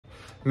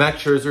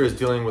Max Scherzer is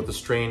dealing with the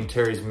strained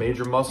teres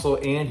major muscle,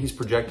 and he's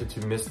projected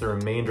to miss the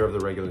remainder of the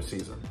regular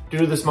season. Due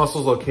to this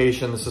muscle's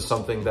location, this is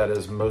something that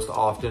is most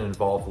often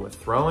involved with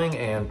throwing,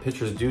 and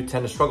pitchers do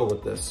tend to struggle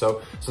with this.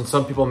 So since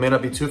some people may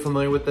not be too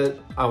familiar with it,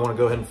 I want to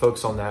go ahead and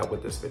focus on that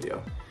with this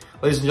video.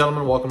 Ladies and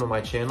gentlemen, welcome to my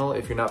channel.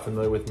 If you're not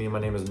familiar with me, my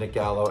name is Nick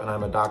Gallo and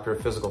I'm a doctor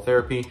of physical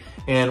therapy.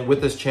 And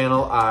with this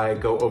channel, I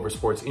go over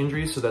sports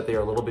injuries so that they are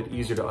a little bit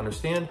easier to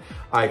understand.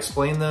 I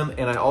explain them,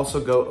 and I also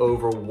go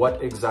over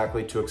what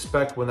exactly to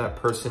expect when that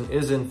person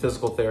is in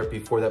physical therapy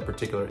for that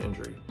particular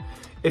injury.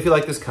 If you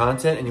like this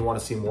content and you want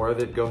to see more of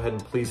it, go ahead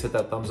and please hit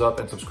that thumbs up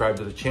and subscribe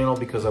to the channel,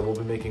 because I will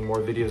be making more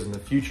videos in the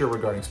future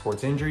regarding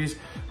sports injuries,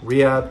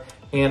 rehab,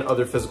 and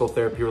other physical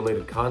therapy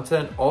related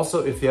content.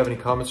 Also, if you have any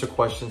comments or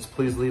questions,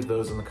 please leave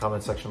those in the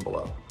comment section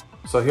below.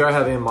 So here I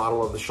have a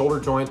model of the shoulder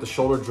joint. The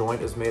shoulder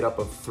joint is made up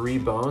of 3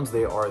 bones.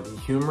 They are the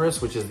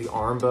humerus, which is the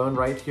arm bone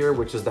right here,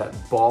 which is that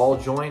ball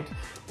joint.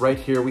 Right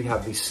here we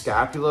have the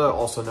scapula,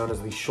 also known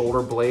as the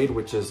shoulder blade,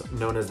 which is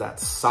known as that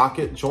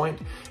socket joint.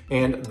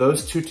 And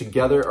those two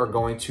together are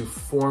going to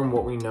form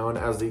what we know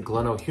as the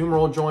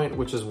glenohumeral joint,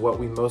 which is what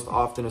we most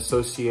often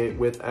associate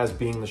with as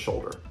being the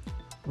shoulder.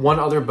 One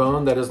other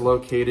bone that is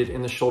located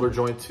in the shoulder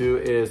joint too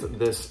is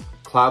this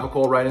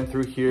clavicle right in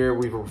through here.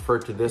 We've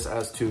referred to this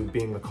as to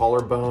being the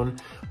collarbone.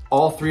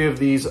 All 3 of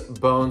these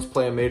bones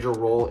play a major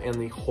role in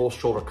the whole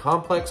shoulder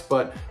complex,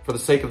 but for the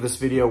sake of this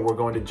video, we're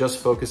going to just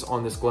focus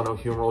on this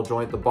glenohumeral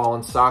joint, the ball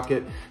and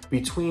socket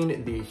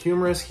between the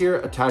humerus here,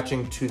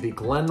 attaching to the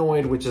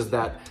glenoid, which is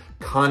that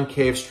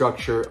concave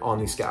structure on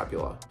the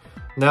scapula.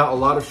 Now, a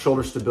lot of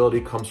shoulder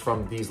stability comes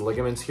from these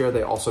ligaments here.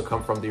 They also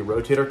come from the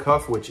rotator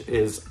cuff, which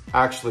is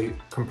actually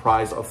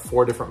comprised of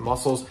 4 different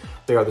muscles.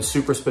 They are the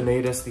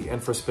supraspinatus, the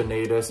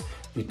infraspinatus,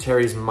 the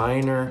teres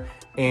minor,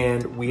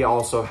 and we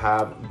also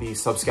have the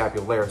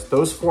subscapularis.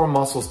 Those 4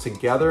 muscles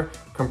together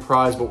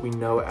comprise what we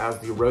know as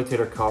the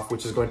rotator cuff,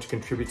 which is going to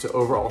contribute to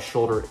overall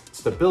shoulder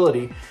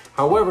stability.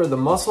 However, the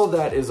muscle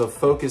that is of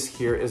focus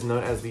here is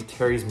known as the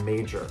teres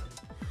major.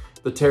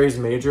 The teres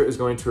major is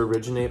going to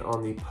originate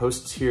on the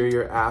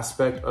posterior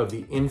aspect of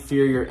the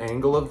inferior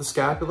angle of the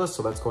scapula,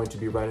 so that's going to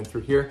be right in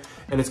through here,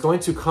 and it's going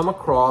to come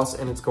across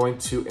and it's going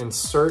to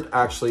insert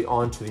actually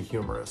onto the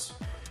humerus.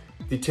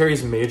 The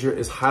teres major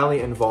is highly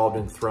involved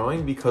in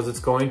throwing because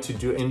it's going to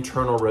do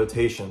internal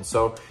rotation.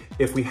 So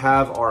if we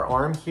have our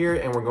arm here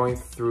and we're going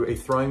through a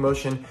throwing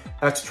motion,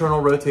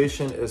 external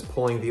rotation is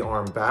pulling the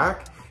arm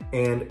back,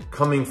 and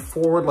coming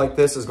forward like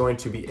this is going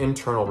to be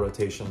internal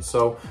rotation.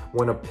 So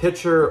when a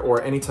pitcher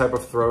or any type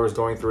of thrower is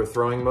going through a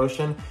throwing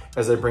motion,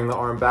 as they bring the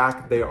arm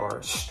back, they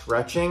are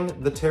stretching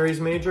the teres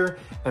major,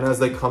 and as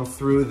they come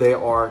through, they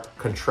are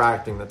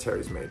contracting the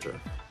teres major.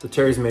 The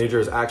teres major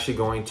is actually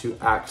going to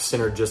act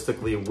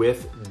synergistically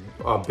with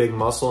a big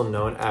muscle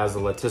known as the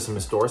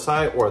latissimus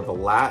dorsi, or the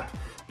lat,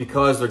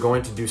 because they're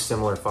going to do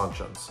similar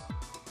functions.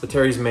 The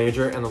teres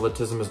major and the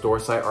latissimus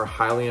dorsi are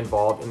highly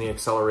involved in the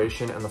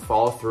acceleration and the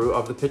follow through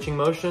of the pitching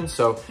motion.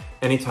 So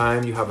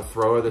anytime you have a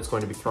thrower that's going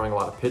to be throwing a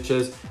lot of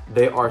pitches,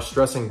 they are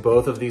stressing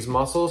both of these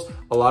muscles.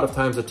 A lot of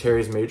times the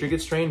teres major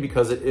gets strained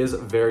because it is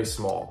very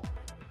small.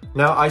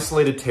 Now,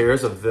 isolated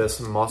tears of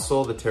this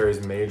muscle, the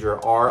teres major,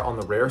 are on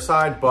the rare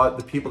side, but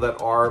the people that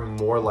are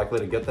more likely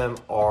to get them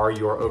are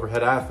your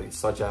overhead athletes,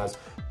 such as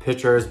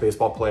pitchers,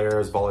 baseball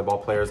players,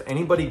 volleyball players,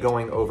 anybody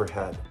going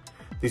overhead.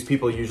 These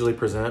people usually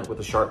present with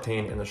a sharp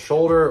pain in the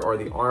shoulder or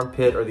the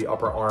armpit or the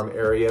upper arm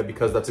area,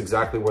 because that's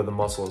exactly where the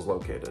muscle is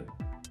located.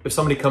 If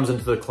somebody comes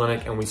into the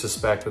clinic and we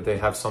suspect that they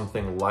have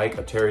something like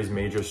a teres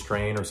major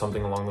strain or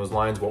something along those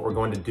lines, what we're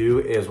going to do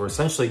is we're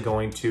essentially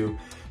going to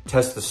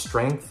test the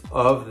strength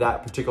of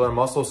that particular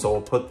muscle. So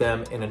we'll put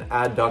them in an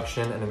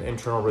adduction and an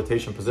internal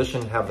rotation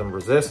position, have them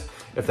resist.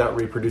 If that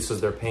reproduces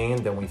their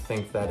pain, then we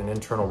think that an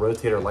internal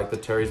rotator like the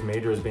teres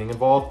major is being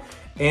involved.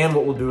 And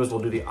what we'll do is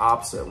we'll do the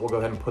opposite. We'll go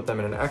ahead and put them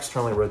in an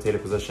externally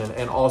rotated position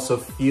and also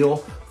feel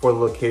for the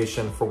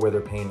location for where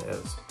their pain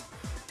is.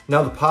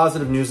 Now, the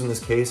positive news in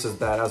this case is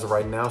that as of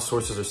right now,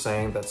 sources are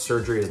saying that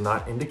surgery is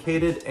not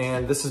indicated,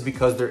 and this is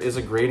because there is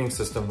a grading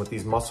system with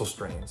these muscle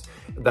strains.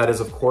 That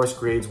is, of course,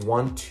 grades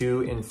 1,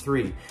 2, and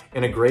 3.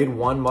 In a grade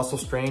 1 muscle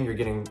strain, you're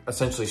getting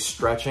essentially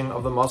stretching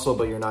of the muscle,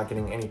 but you're not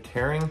getting any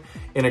tearing.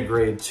 In a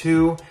grade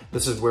 2,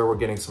 this is where we're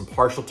getting some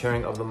partial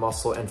tearing of the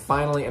muscle. And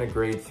finally, in a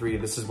grade 3,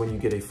 this is when you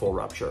get a full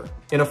rupture.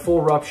 In a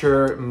full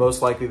rupture,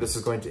 most likely this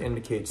is going to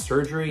indicate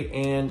surgery,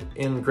 and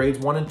in grades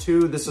 1 and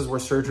 2, this is where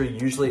surgery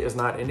usually is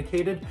not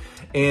indicated.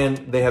 And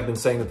they have been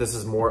saying that this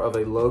is more of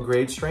a low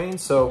grade strain.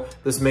 So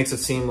this makes it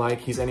seem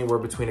like he's anywhere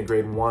between a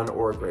grade 1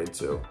 or a grade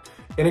 2.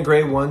 In a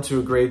grade 1 to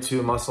a grade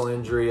 2 muscle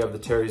injury of the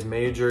teres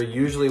major,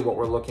 usually what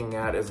we're looking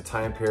at is a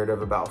time period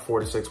of about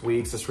 4 to 6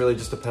 weeks. This really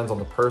just depends on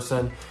the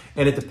person,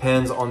 and it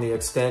depends on the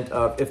extent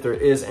of if there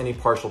is any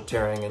partial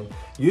tearing. And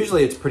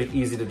usually it's pretty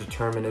easy to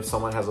determine if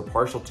someone has a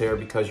partial tear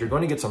because you're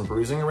going to get some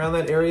bruising around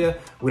that area.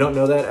 We don't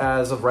know that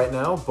as of right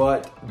now,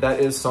 but that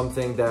is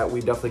something that we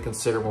definitely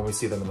consider when we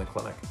see them in the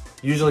clinic.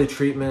 Usually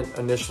treatment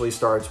initially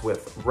starts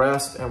with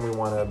rest, and we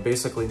want to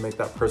basically make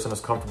that person as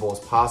comfortable as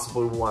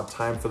possible. We want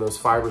time for those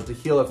fibers to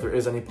heal if there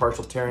is any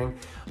partial tearing.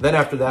 Then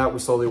after that, we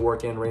slowly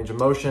work in range of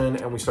motion,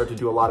 and we start to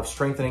do a lot of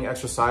strengthening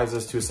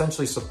exercises to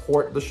essentially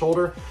support the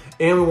shoulder,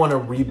 and we want to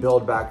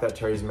rebuild back that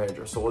teres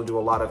major. So we'll do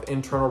a lot of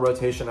internal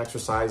rotation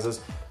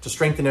exercises to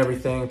strengthen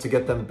everything to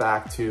get them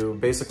back to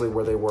basically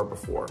where they were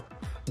before.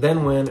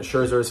 Then when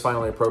Scherzer is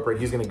finally appropriate,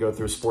 he's going to go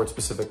through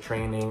sport-specific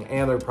training,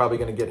 and they're probably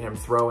going to get him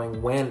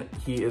throwing when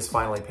he is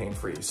finally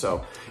pain-free.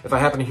 So if I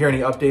happen to hear any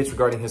updates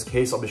regarding his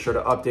case, I'll be sure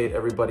to update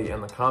everybody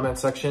in the comment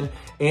section.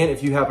 And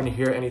if you happen to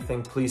hear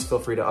anything, please feel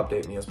free to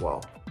update me as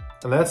well.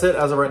 And that's it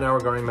as of right now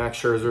regarding Max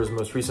Scherzer's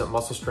most recent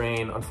muscle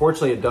strain.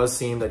 Unfortunately, it does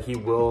seem that he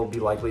will be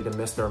likely to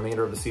miss the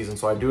remainder of the season.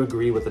 So I do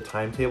agree with the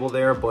timetable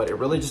there, but it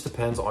really just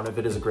depends on if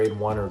it is a grade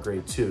 1 or a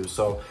grade 2.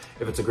 So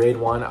if it's a grade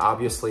 1,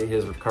 obviously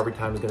his recovery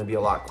time is going to be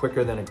a lot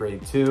quicker than a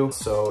grade 2.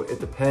 So it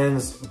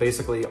depends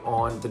basically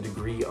on the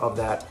degree of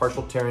that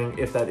partial tearing,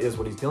 if that is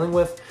what he's dealing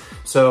with.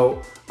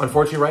 So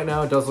unfortunately right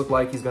now it does look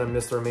like he's going to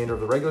miss the remainder of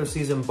the regular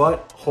season,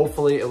 but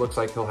hopefully it looks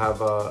like he'll have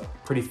a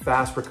pretty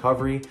fast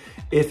recovery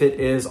if it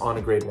is on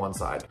a grade 1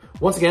 side.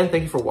 Once again,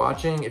 thank you for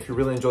watching. If you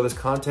really enjoy this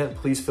content,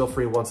 please feel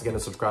free once again to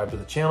subscribe to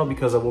the channel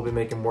because I will be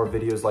making more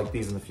videos like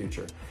these in the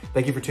future.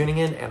 Thank you for tuning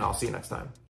in, and I'll see you next time.